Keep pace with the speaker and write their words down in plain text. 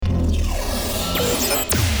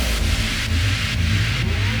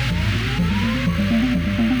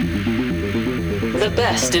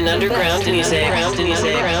best in underground music.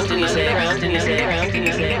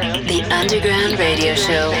 The Underground Radio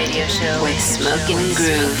Show with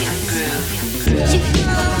Smokingroove.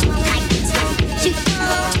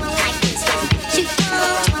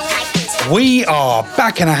 We are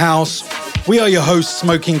back in the house. We are your hosts,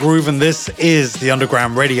 Smokingroove, and this is the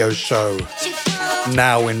Underground Radio Show.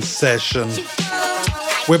 Now in session.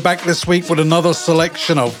 We're back this week with another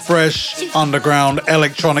selection of fresh underground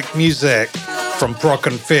electronic music from Brock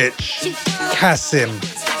and Fitch, Kasim,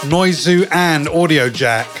 Noizu, and Audio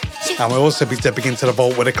Jack. And we'll also be dipping into the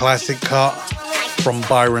vault with a classic cut from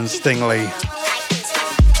Byron Stingley.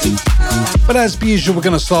 But as usual, we're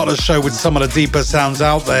going to start the show with some of the deeper sounds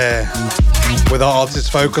out there, with our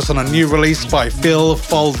artist focus on a new release by Phil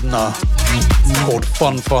Foldner called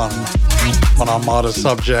Fun Fun on Armada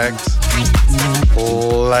Subject.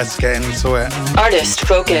 Let's get into it. Artist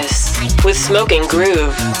Focus with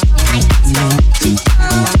Smokingroove.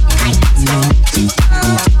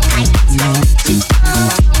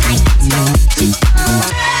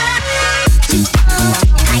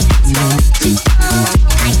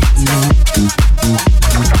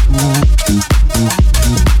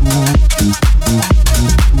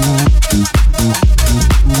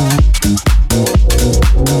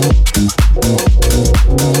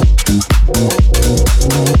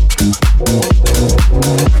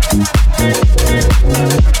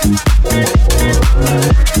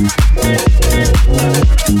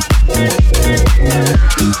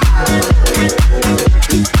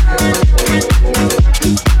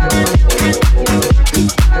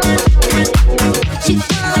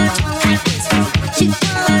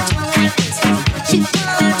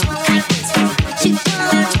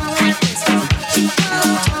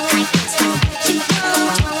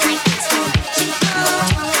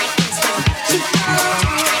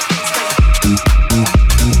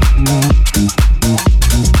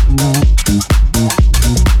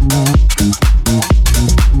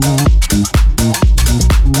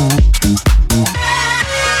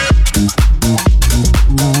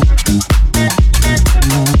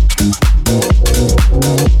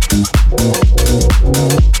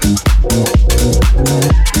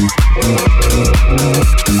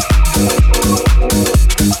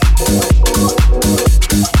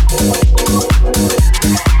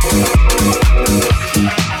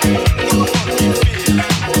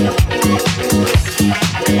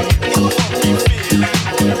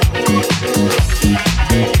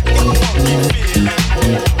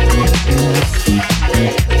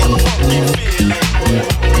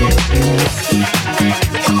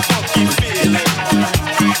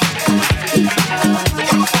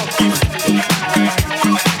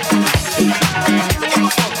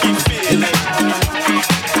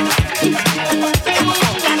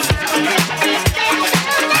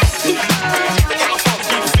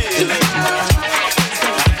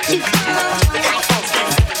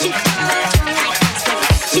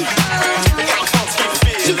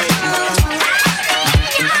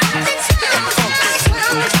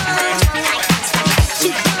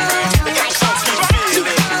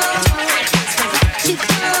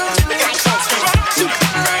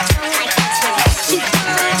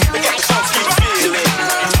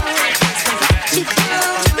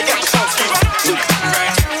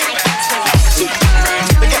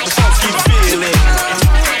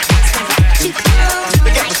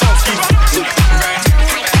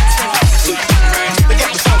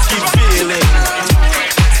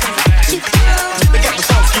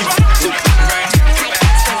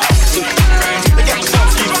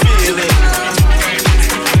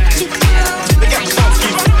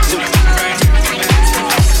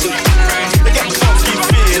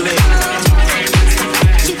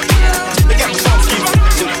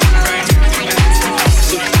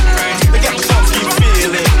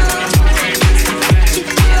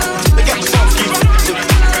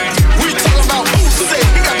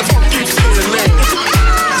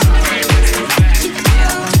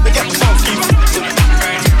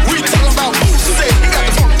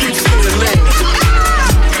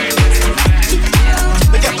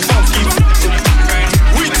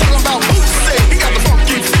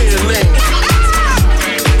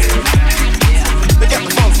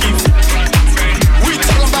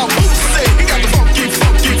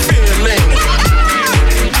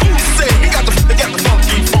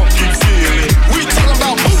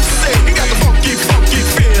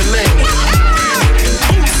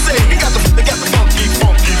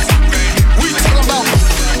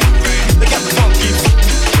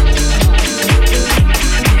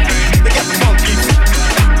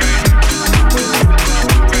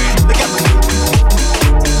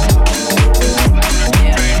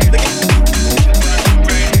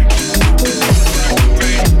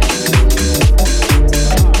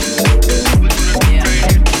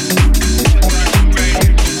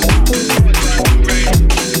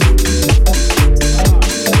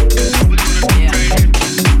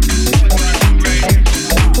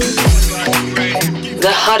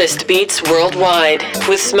 hottest beats worldwide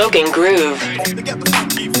with Smokingroove.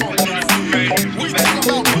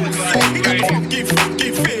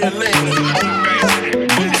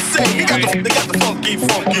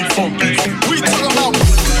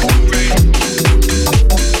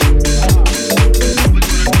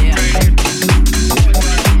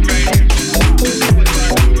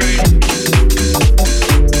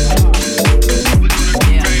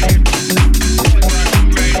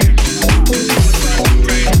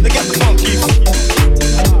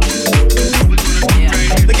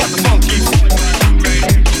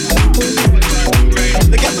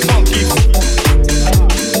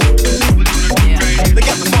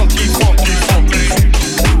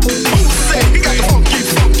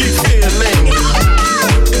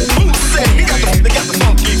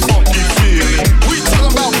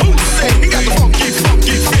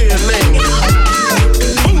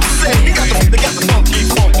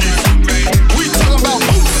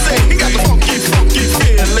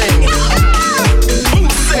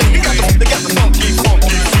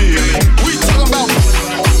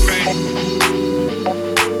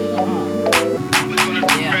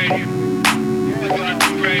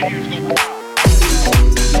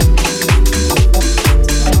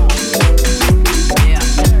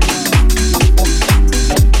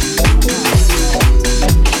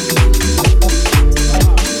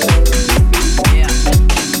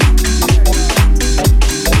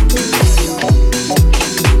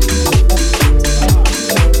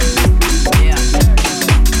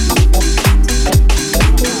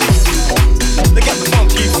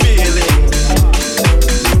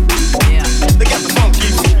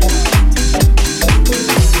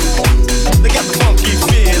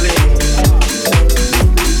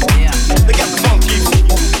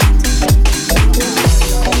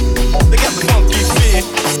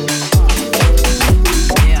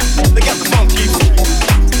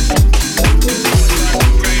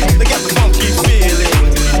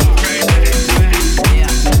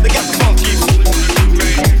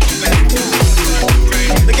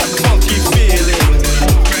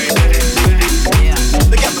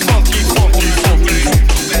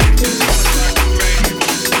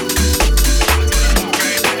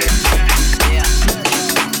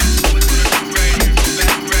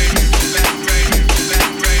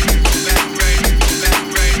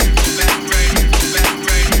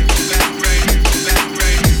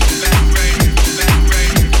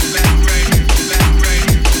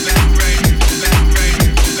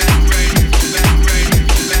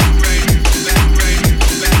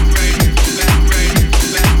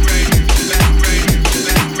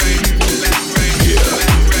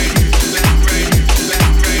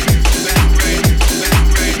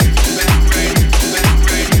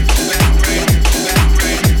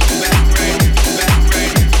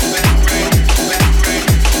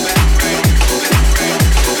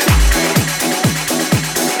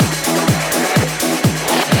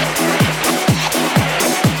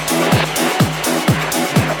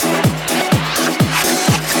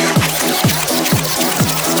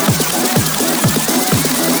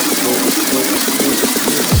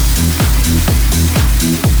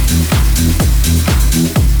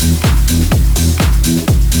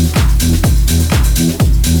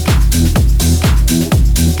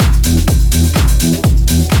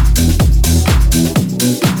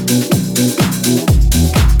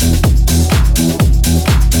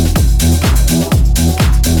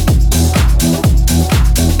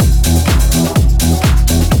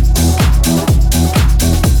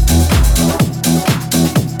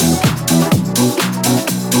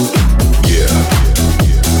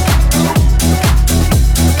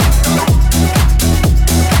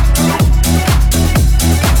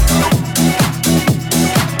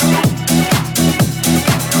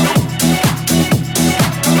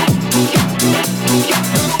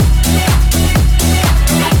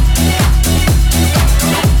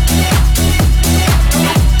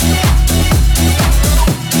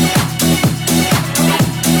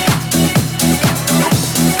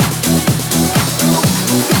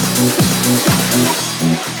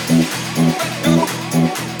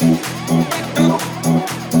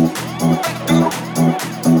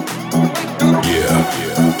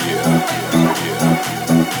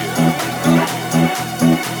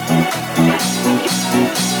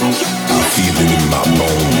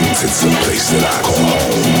 It's a place that I call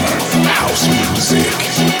home. House music,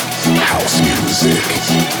 house music.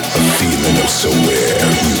 A feeling of so rare.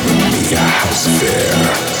 You and me, a house affair.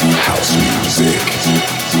 House music,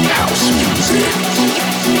 house music,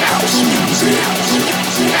 house music, house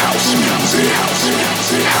music, house music, house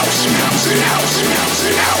music, house music, house music,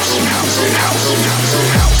 house music, house music,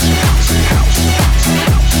 house music, house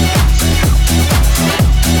music.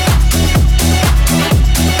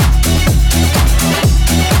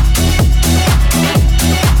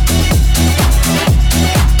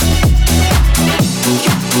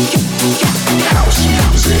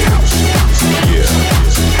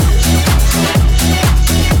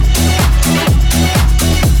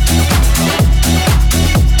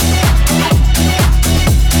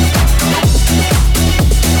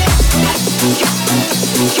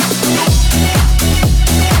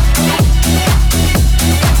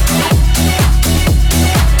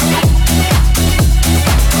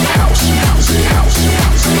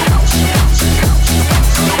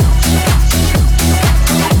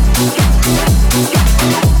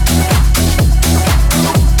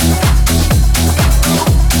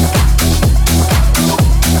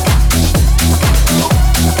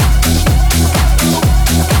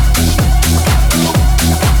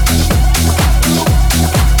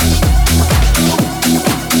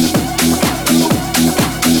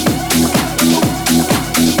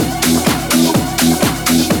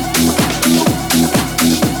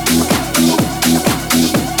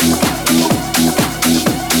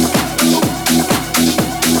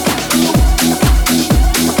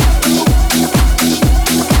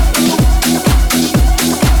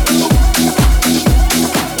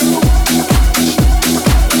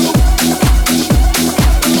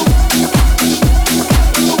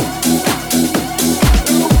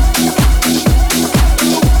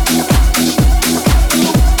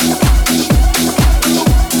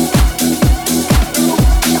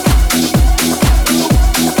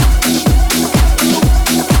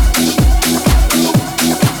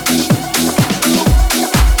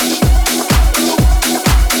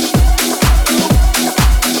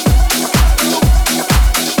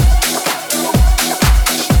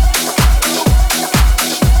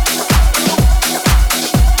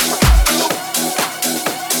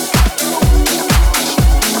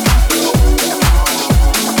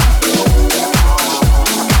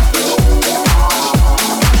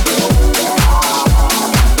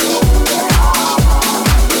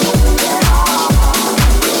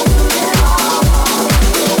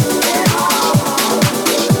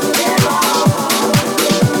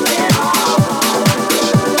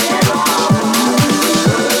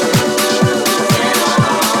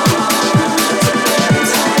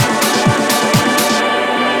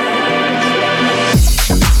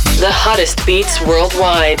 Beats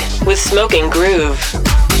worldwide with Smokingroove.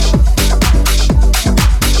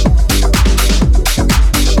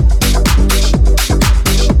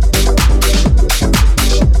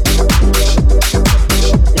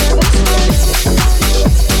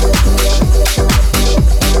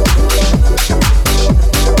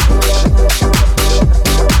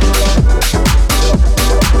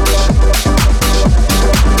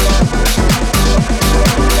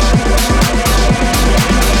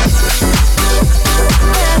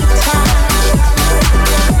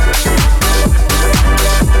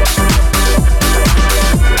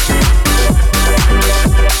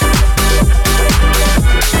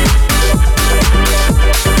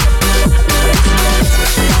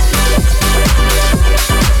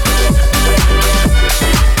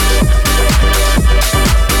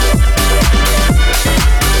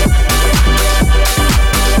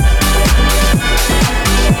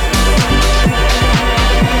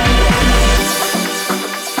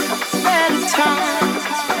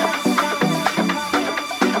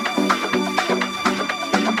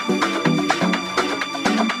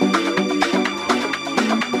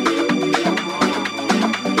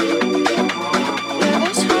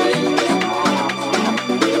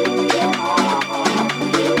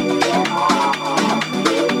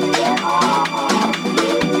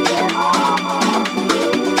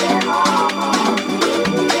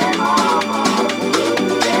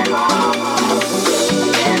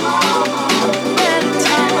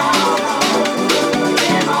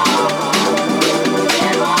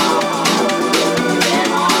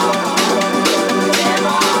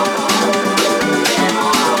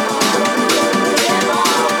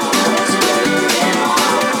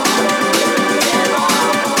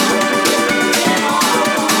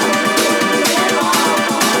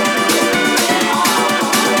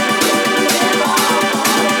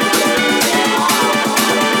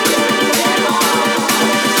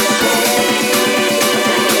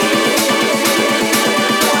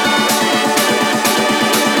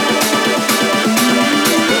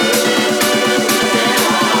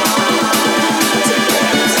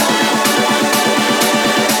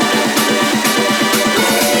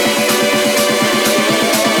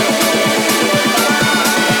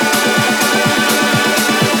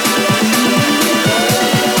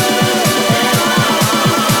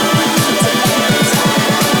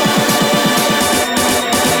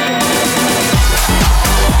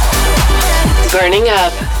 Burning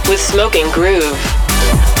up with Smokingroove.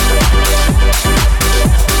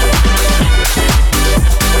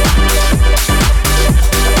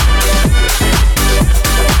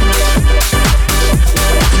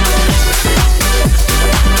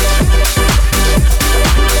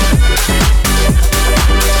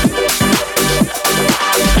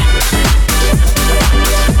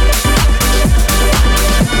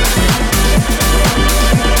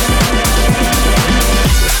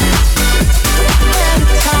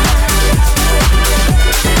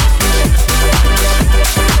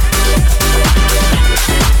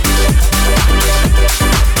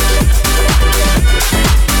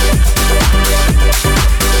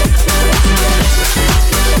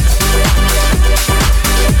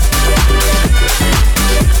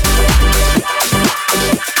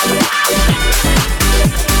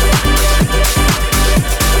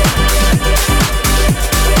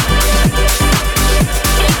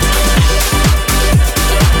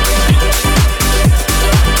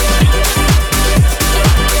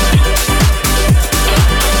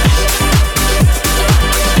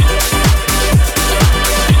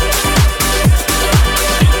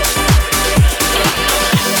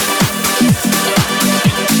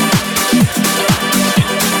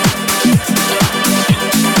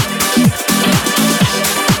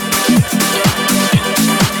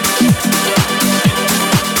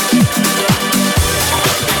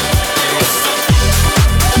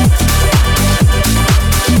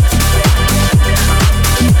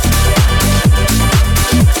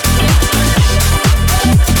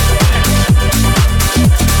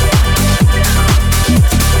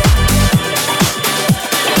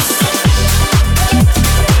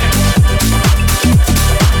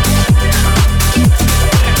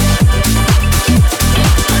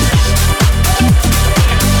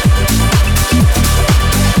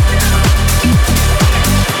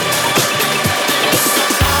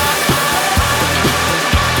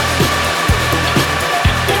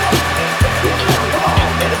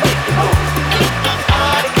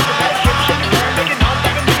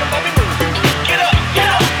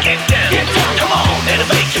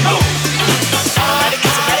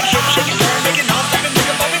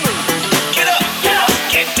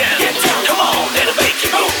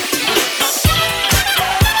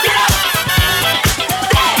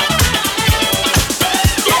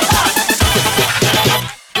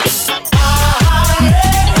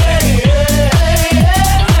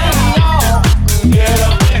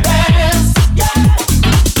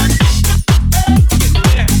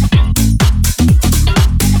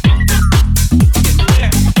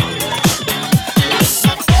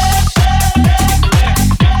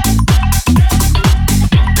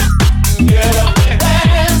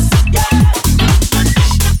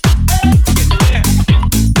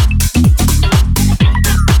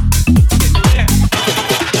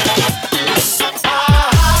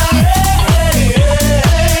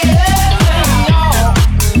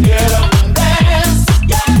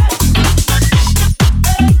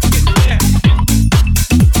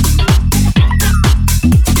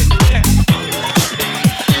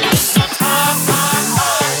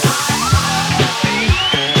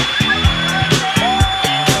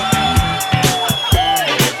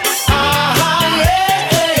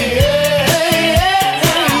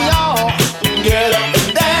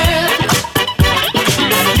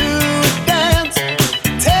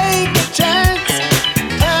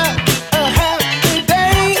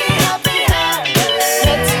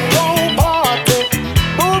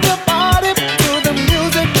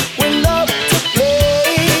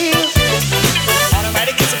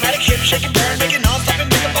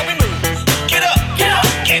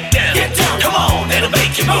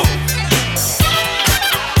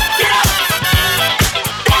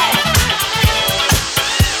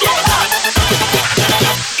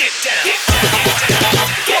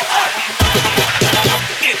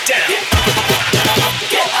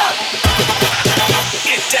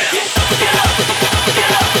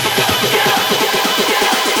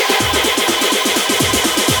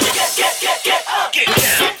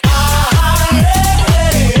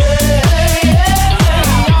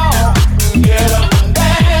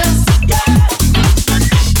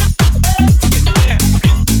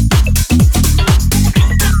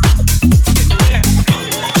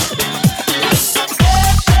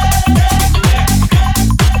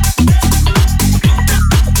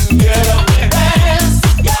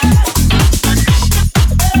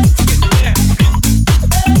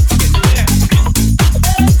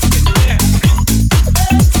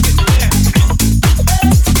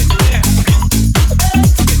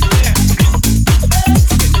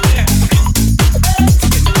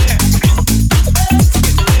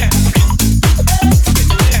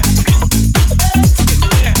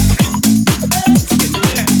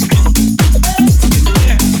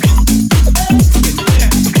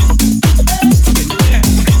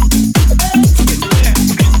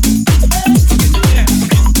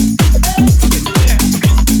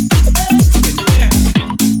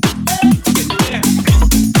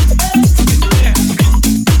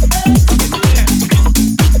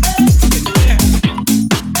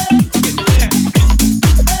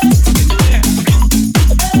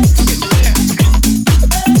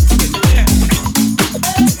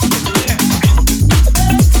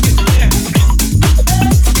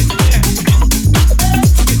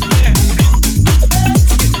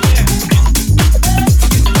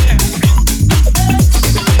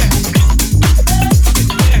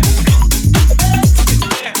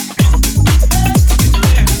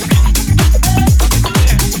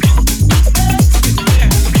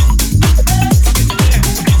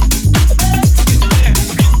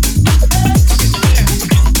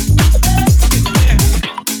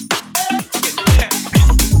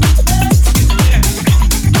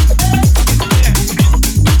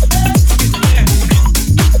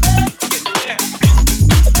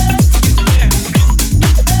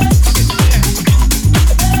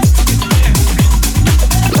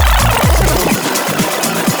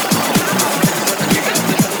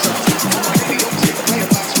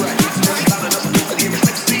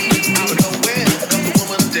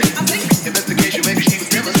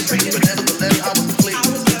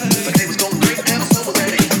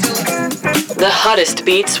 The hottest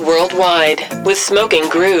beats worldwide with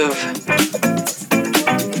Smokingroove.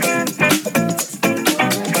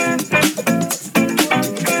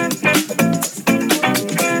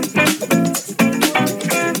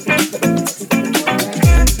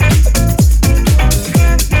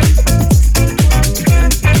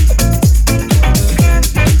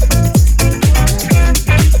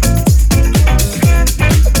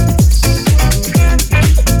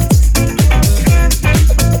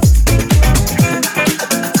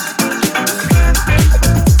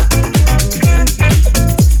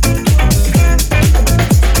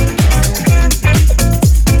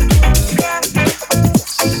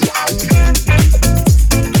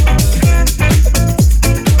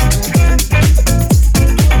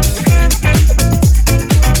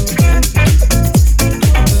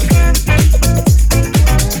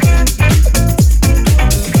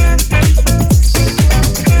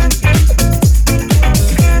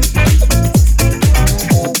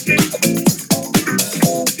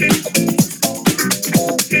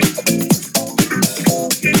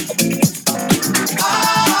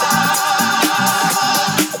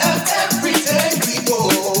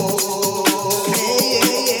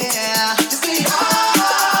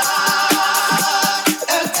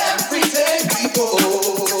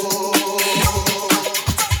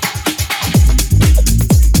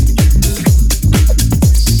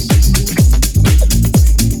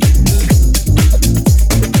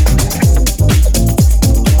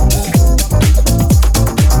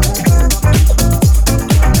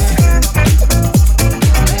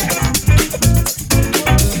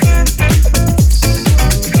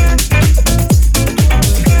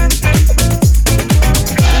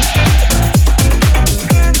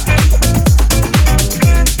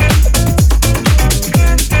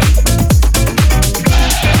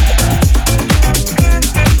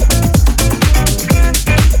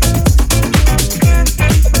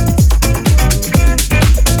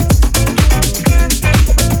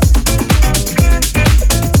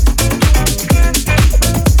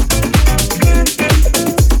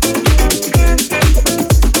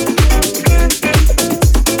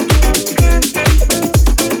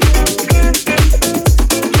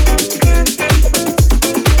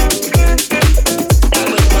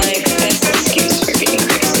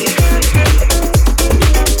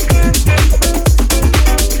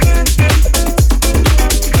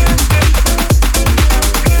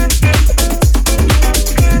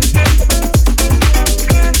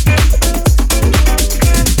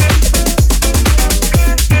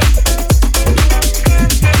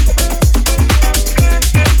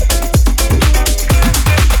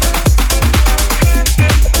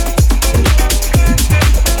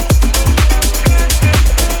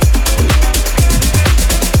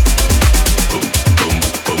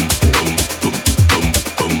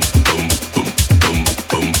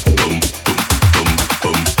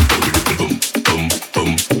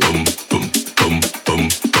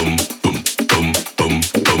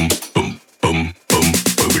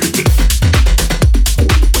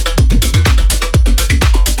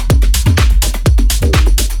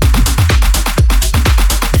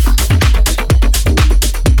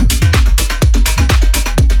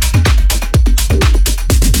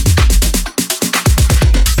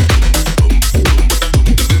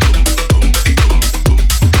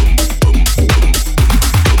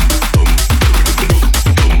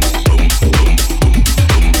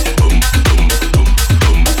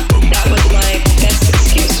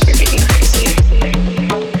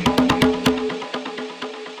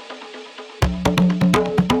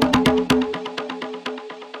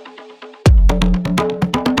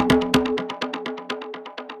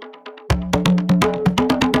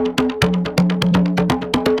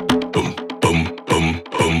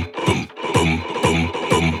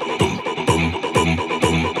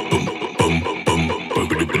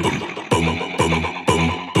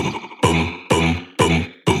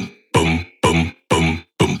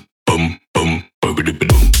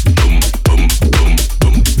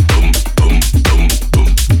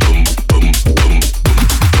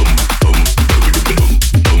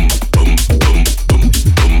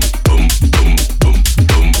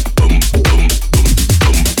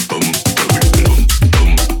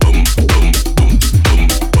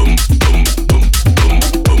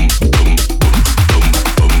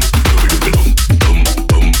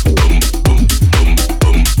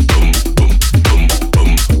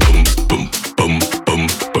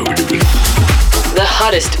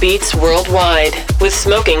 hottest beats worldwide with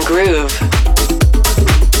Smokingroove.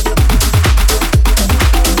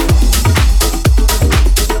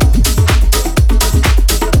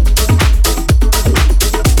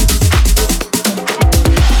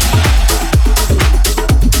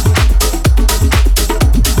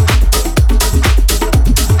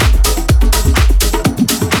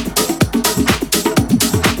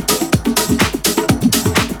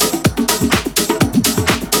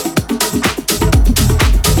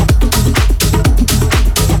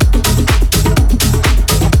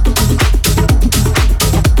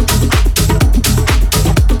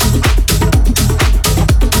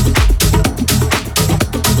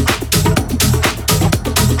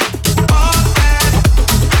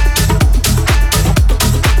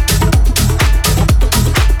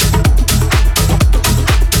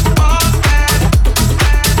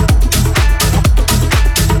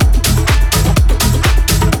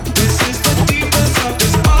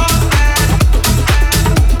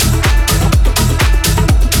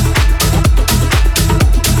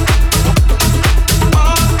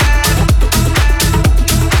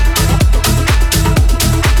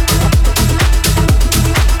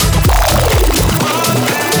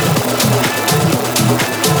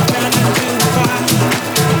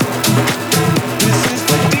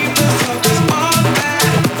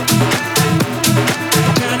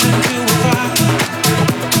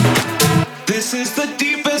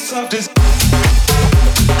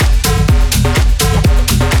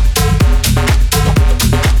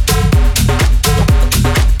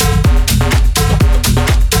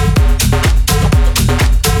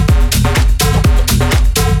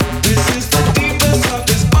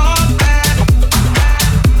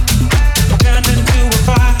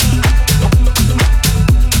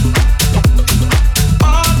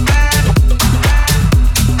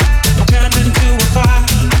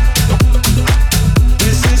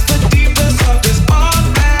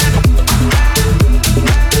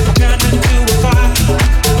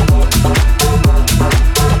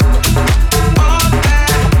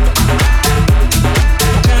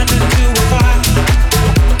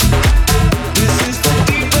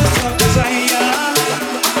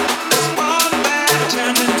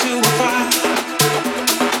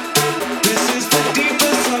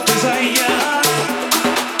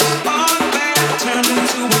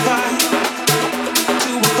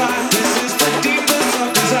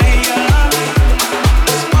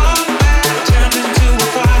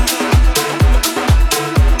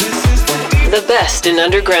 Best in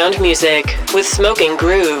underground music with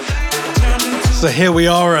Smokingroove. So here we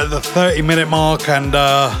are at the 30-minute mark, and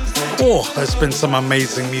there's been some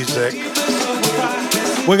amazing music.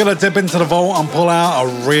 We're gonna dip into the vault and pull out a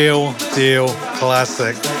real deal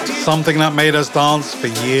classic, something that made us dance for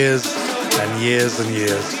years and years and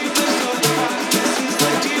years.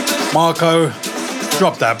 Marco,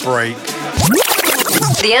 drop that break.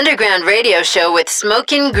 The Underground Radio Show with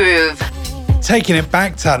Smokingroove. Taking it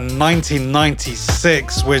back to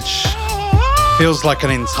 1996, which feels like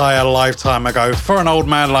an entire lifetime ago for an old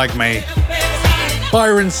man like me.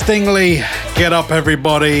 Byron Stingley, Get Up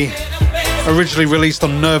Everybody, originally released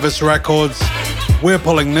on Nervous Records. We're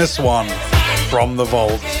pulling this one from the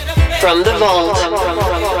vault. From the vault.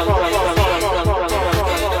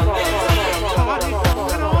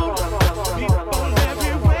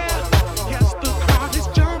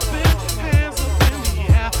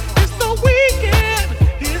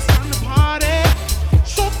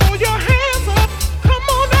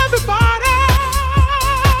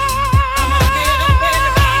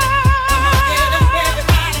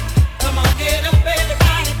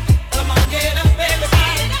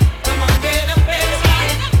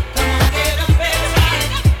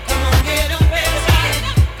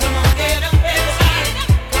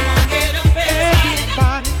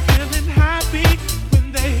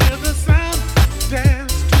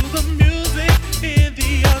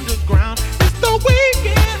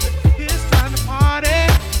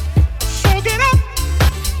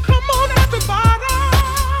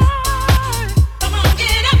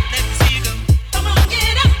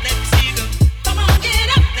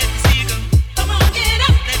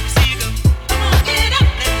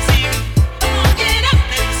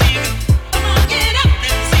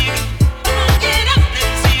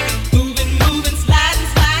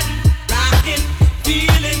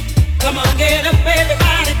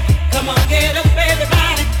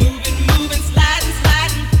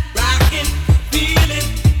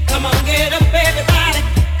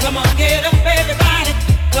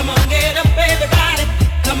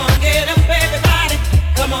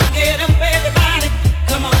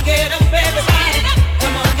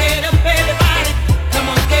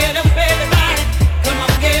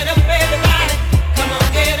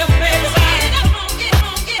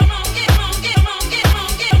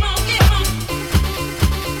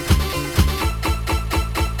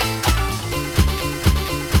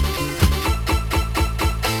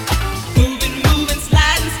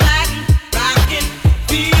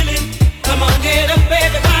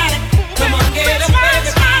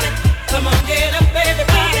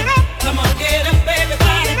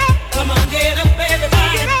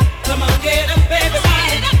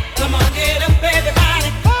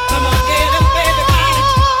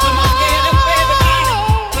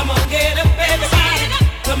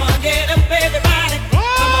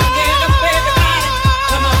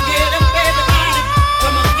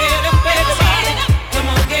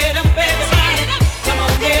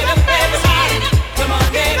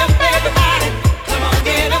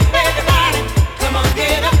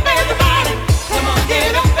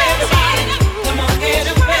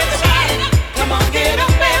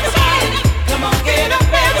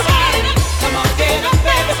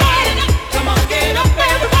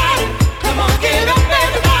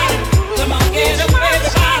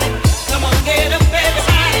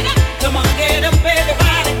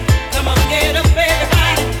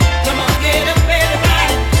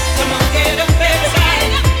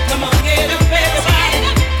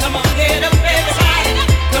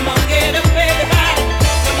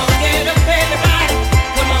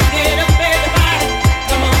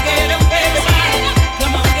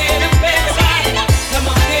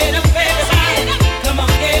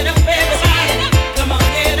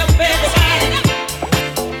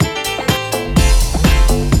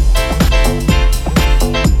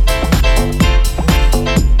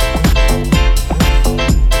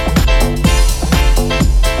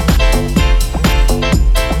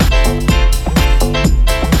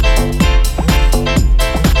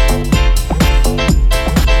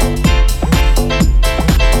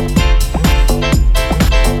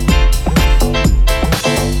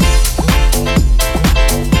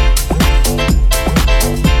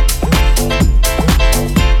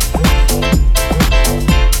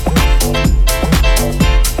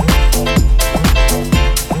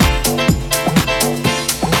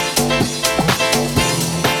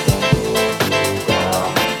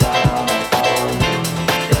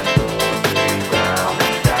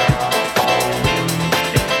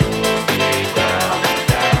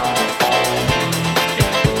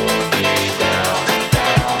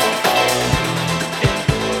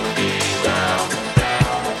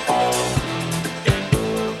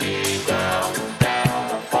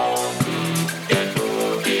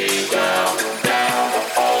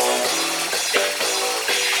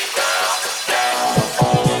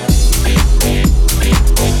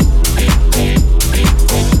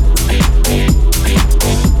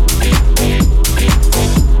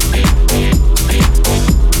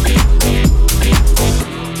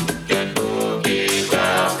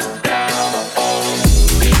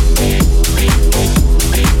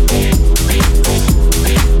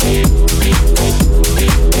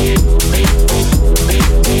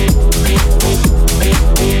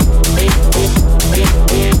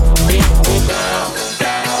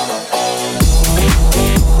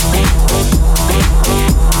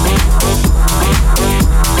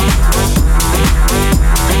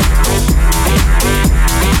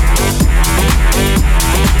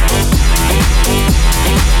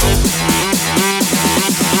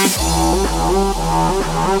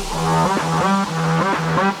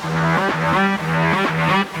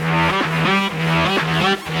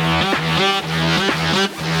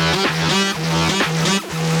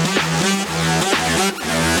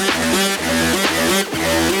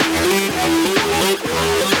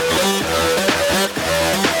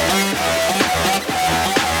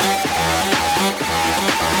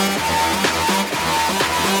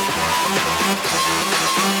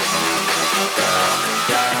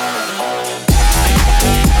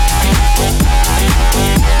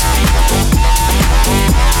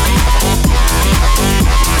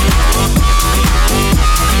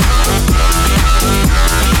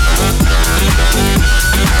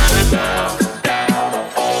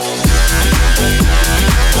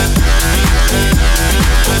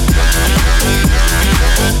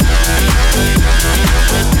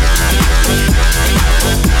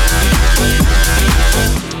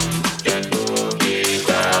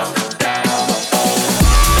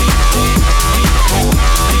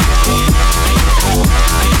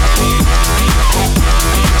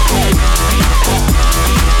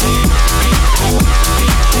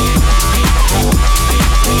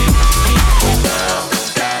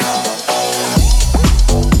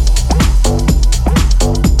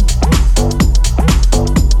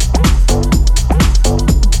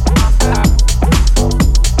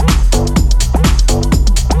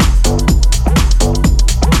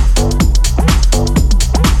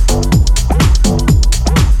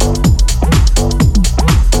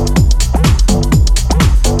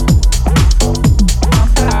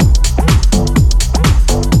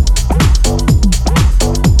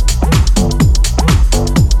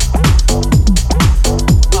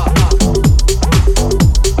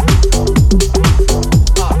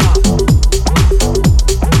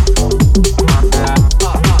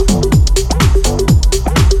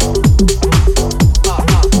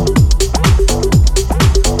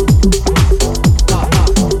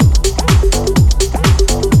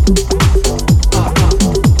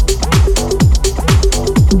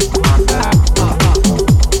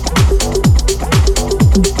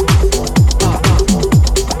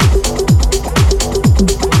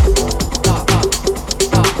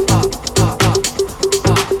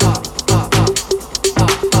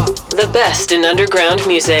 best in underground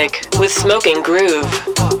music with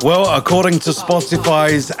Smokingroove. Well, according to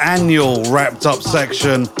Spotify's annual wrapped up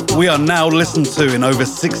section, we are now listened to in over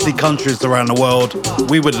 60 countries around the world.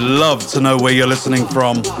 We would love to know where you're listening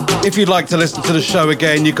from. If you'd like to listen to the show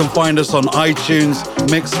again, you can find us on iTunes,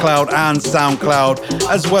 Mixcloud and SoundCloud,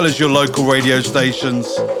 as well as your local radio stations.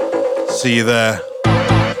 See you there.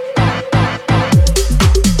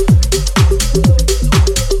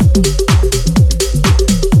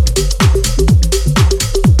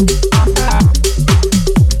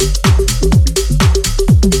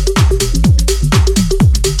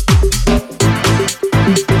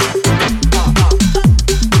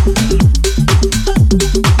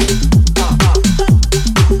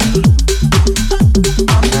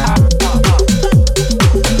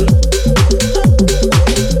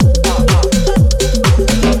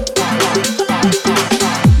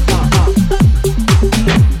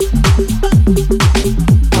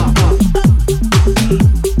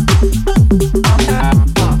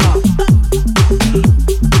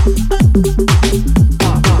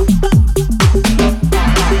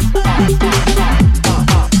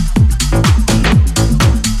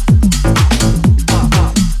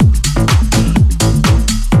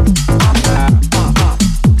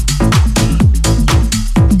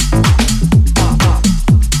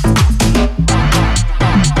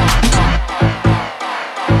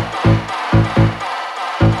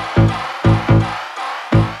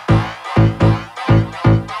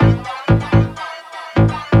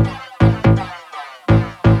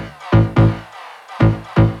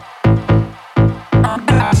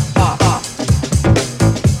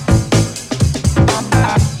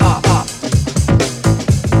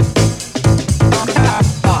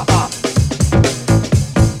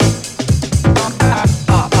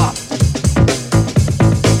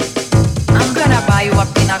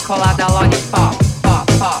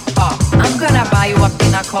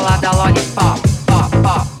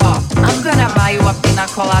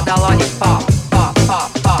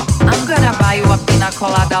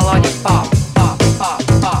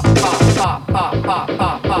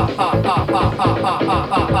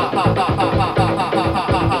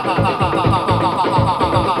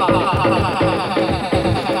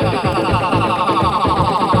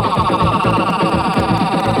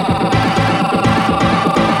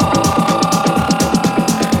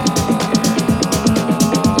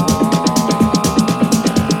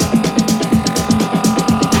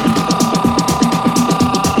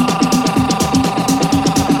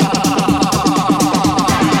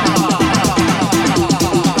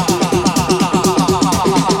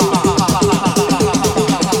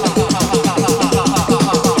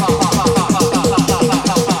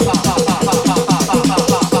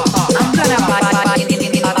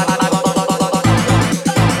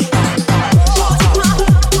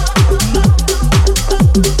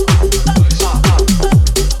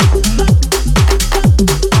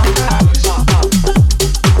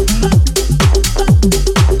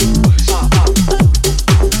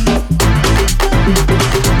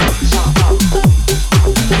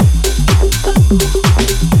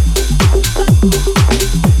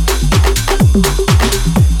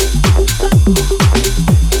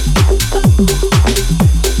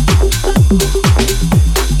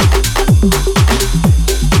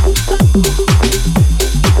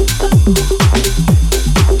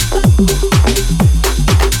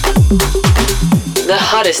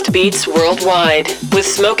 Hottest beats worldwide with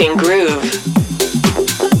Smokingroove.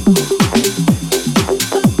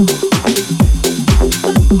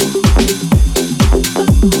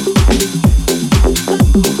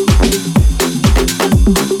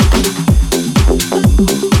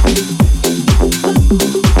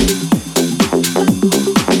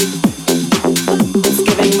 It's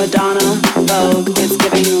giving Madonna, Vogue, it's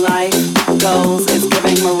giving life, goals, it's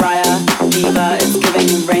giving Mariah, Diva, it's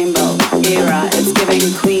giving Rainbow, Era, it's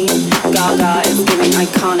giving Queen, Gaga, it's giving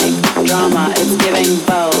iconic, drama, it's giving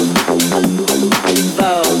Vogue,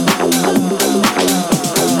 Vogue.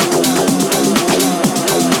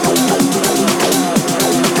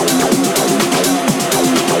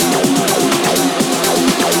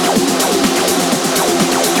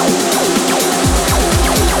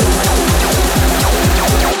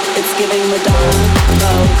 It's giving Madonna,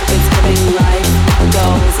 Vogue, it's giving life,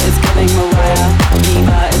 goals, it's giving Mariah,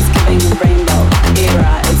 Diva, it's giving Rainbow,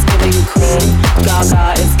 Era, it's giving Queen,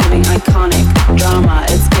 Gaga, it's giving iconic, drama,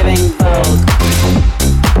 it's giving Vogue,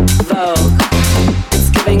 Vogue. It's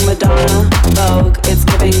giving Madonna, Vogue, it's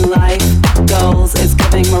giving life, goals, it's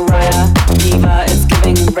giving Mariah, Diva, it's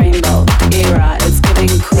giving Rainbow, Era, it's giving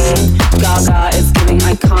Queen, Gaga, it's giving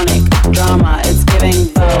iconic, drama, it's giving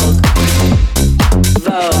Vogue,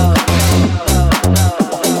 Vogue.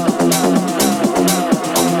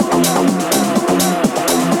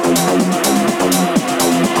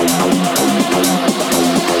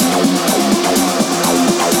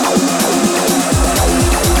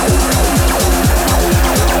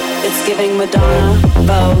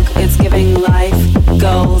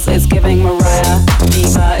 Goals, it's giving Mariah.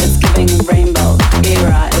 Diva, it's giving Rainbow.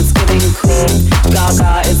 Era, it's giving Queen.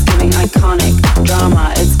 Gaga, it's giving iconic.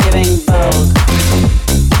 Drama, it's giving Vogue.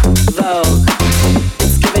 Vogue,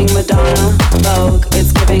 it's giving Madonna. Vogue,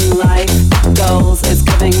 it's giving life. Goals, it's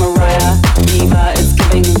giving Mariah. Diva, it's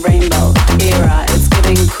giving Rainbow. Era, it's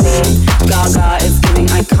giving Queen. Gaga, it's giving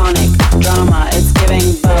iconic. Drama, it's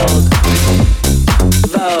giving Vogue.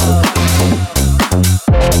 Vogue.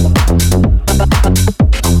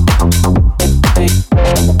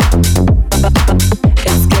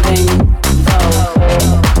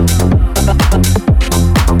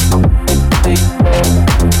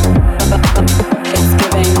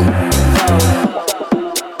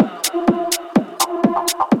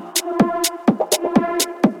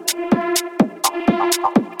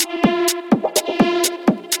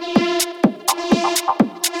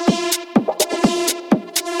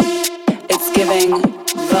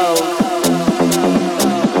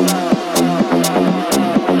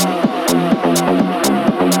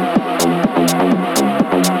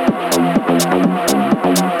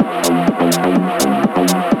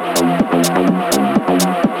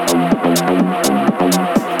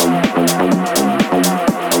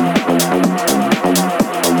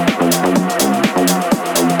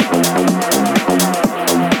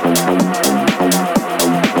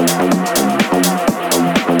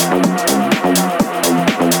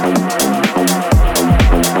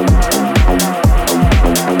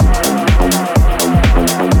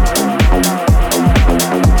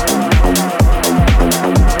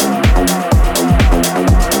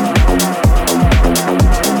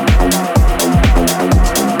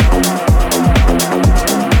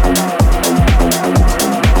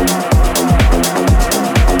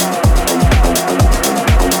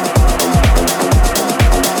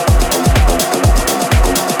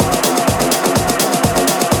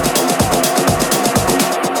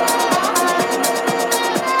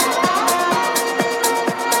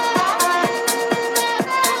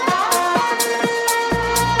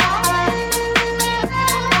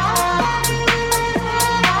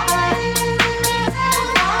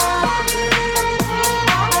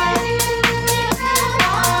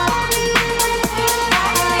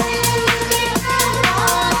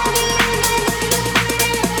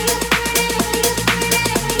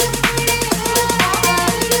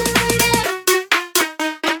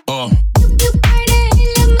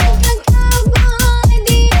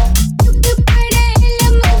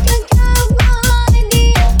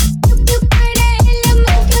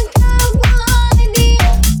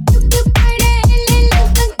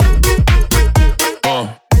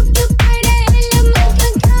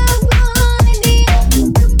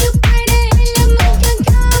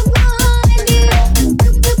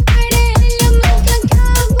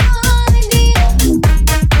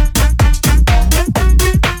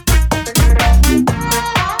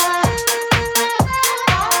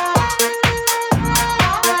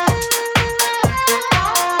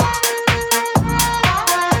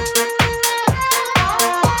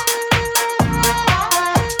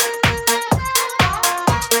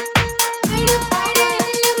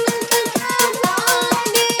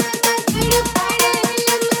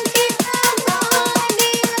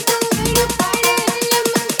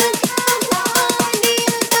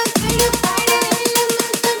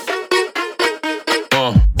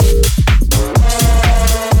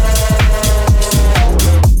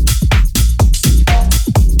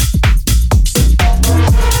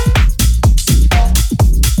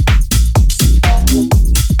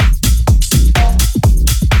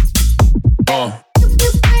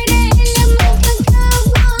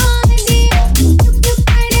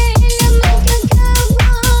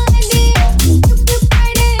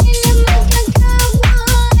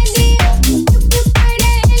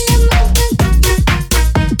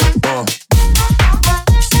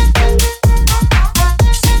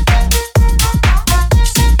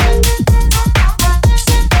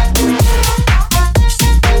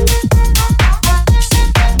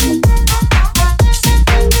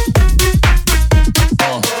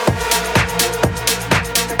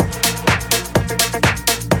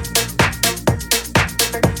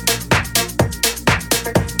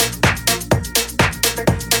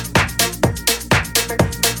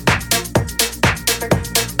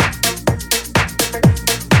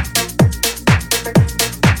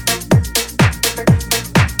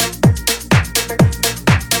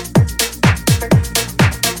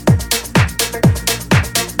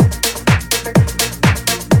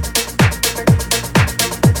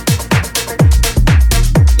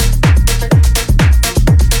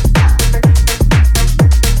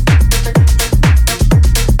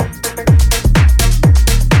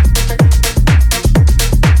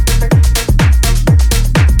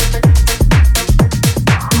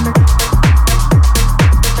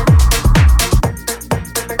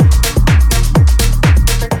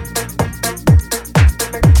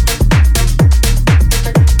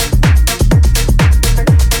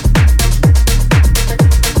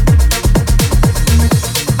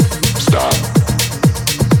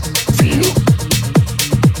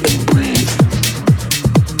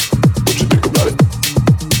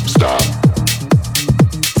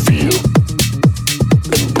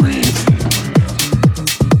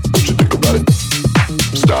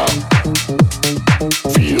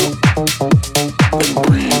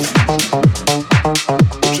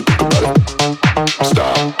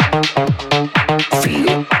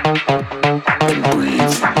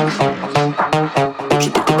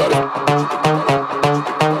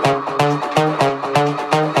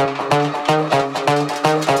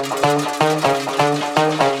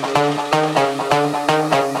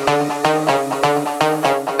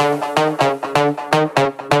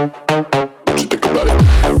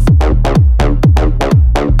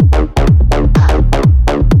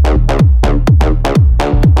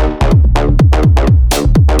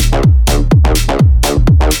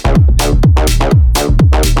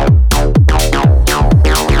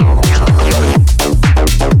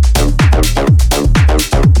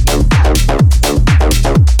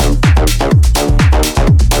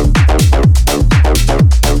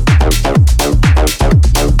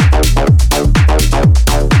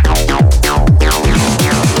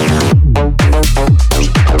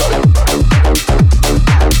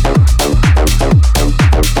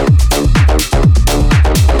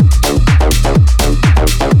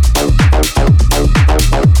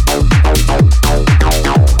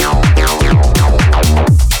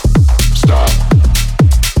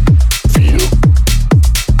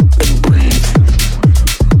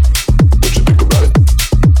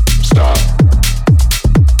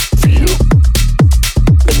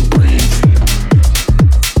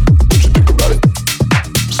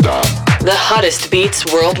 Hottest beats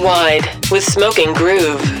worldwide with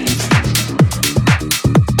Smokingroove.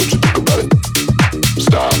 What you think about it?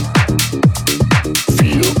 Stop.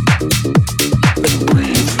 Feel. And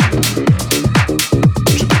breathe.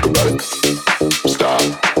 What you think about it? Stop.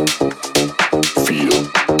 Feel.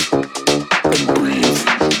 And breathe.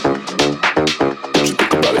 What you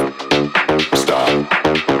think about it? Stop.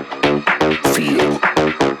 Feel.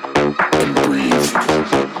 And breathe.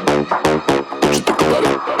 What you think about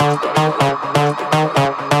it?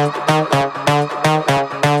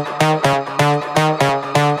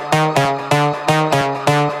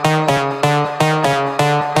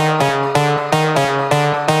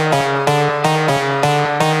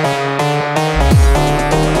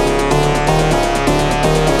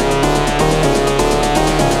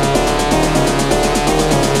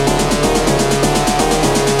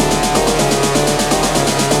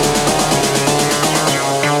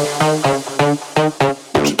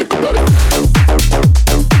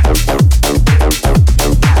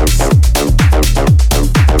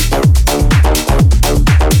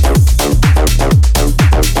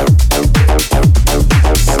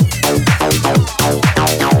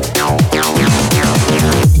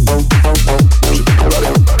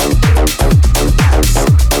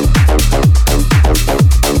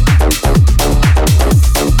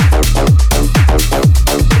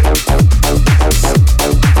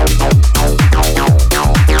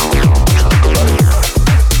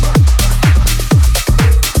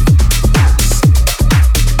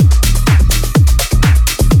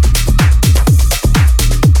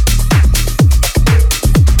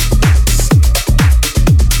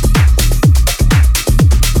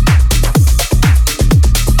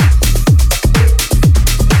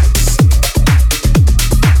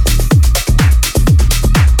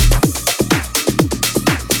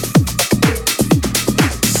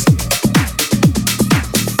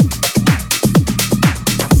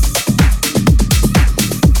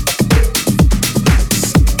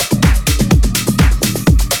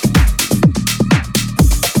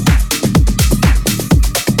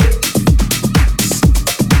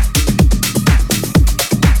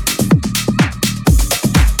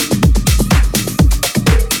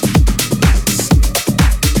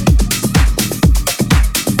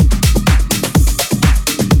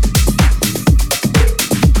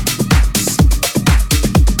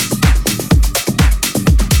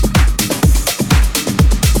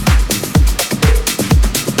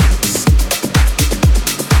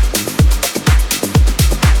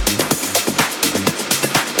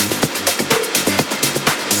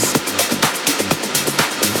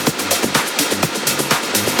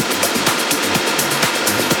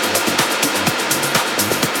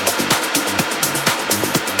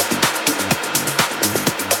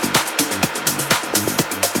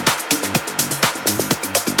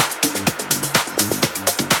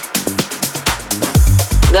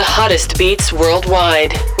 The hottest beats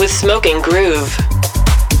worldwide with Smokingroove.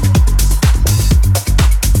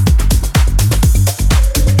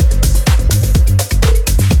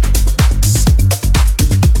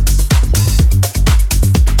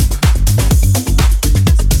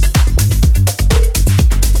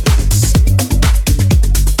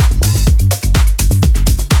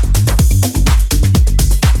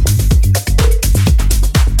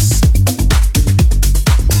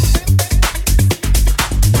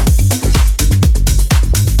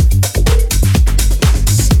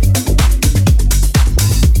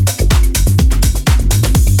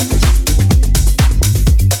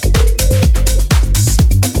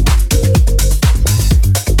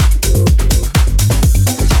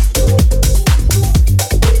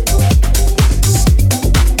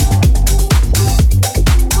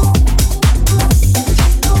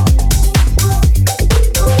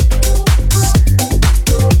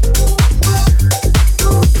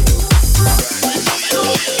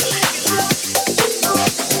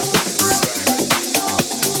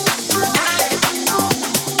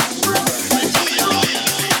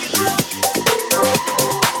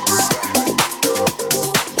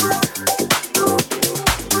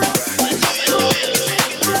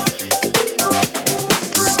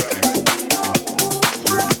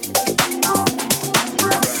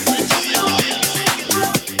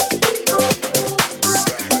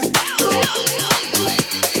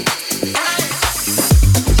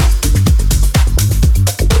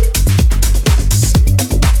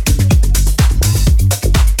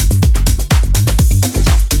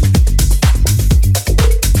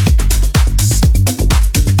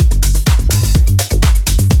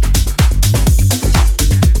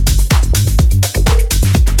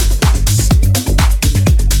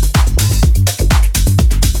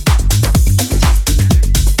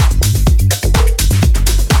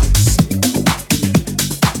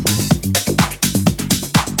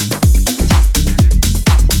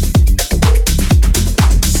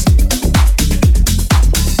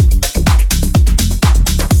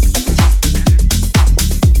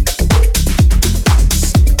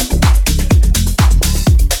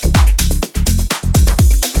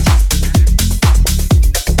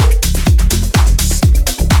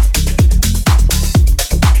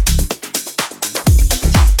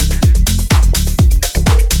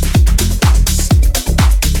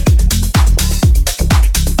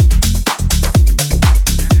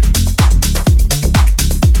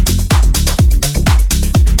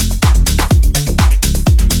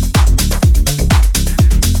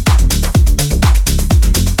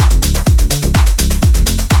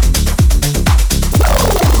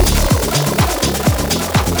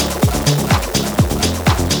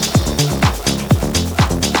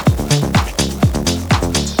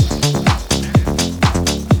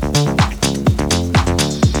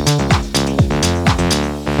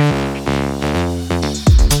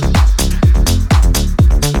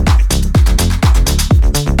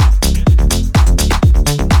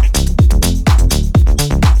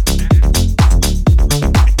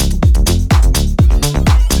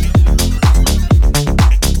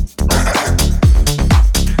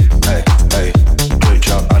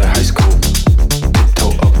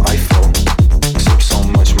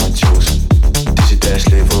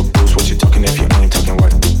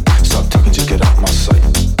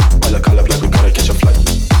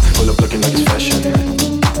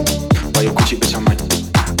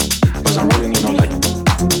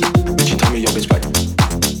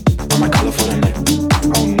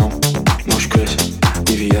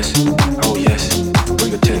 Oh yes,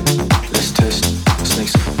 bring a tip,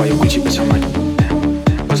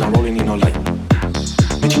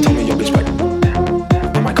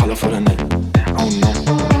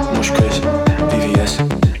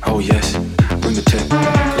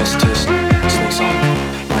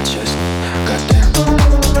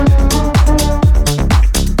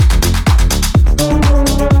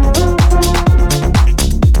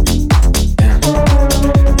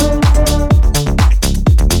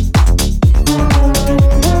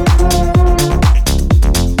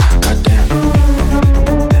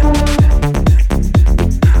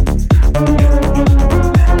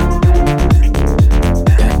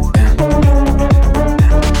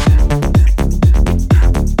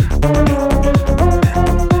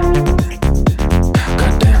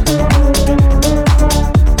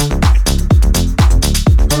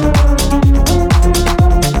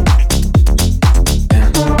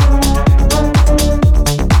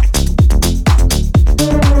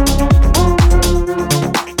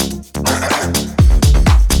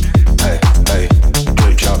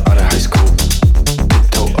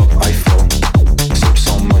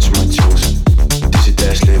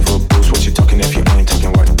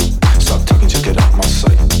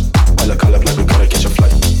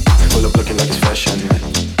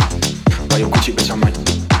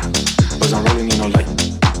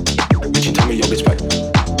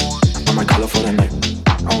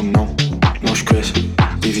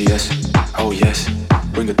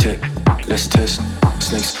 let's test.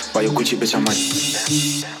 Snakes, buy a Gucci, bitch, I might.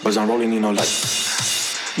 Cause I'm rolling in no light.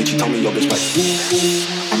 Bitch, you told me your bitch back.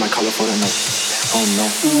 I might call her for the night. Oh no,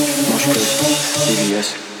 no stress.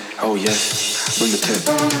 VVS, oh yes, bring the tip,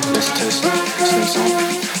 let's test. Snakes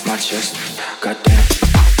on my chest, goddamn.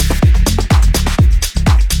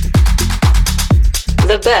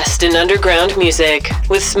 The best in underground music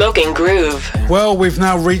with Smokingroove. Well, we've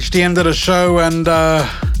now reached the end of the show, and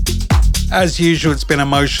as usual, it's been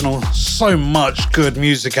emotional. So much good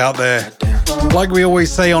music out there. Like we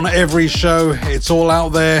always say on every show, it's all out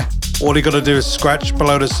there. All you gotta do is scratch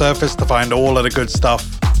below the surface to find all of the good stuff.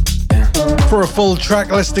 For a full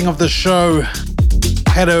track listing of the show,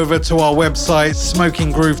 head over to our website,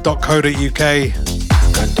 smokingroove.co.uk.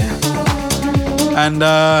 And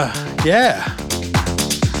yeah.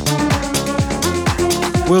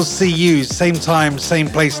 We'll see you same time, same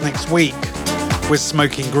place next week with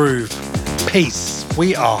Smokingroove. Peace.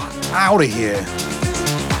 We are out of here.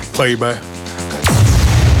 Baby.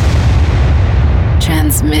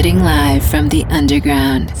 Transmitting live from the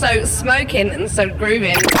underground. So smoking and so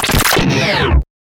grooving.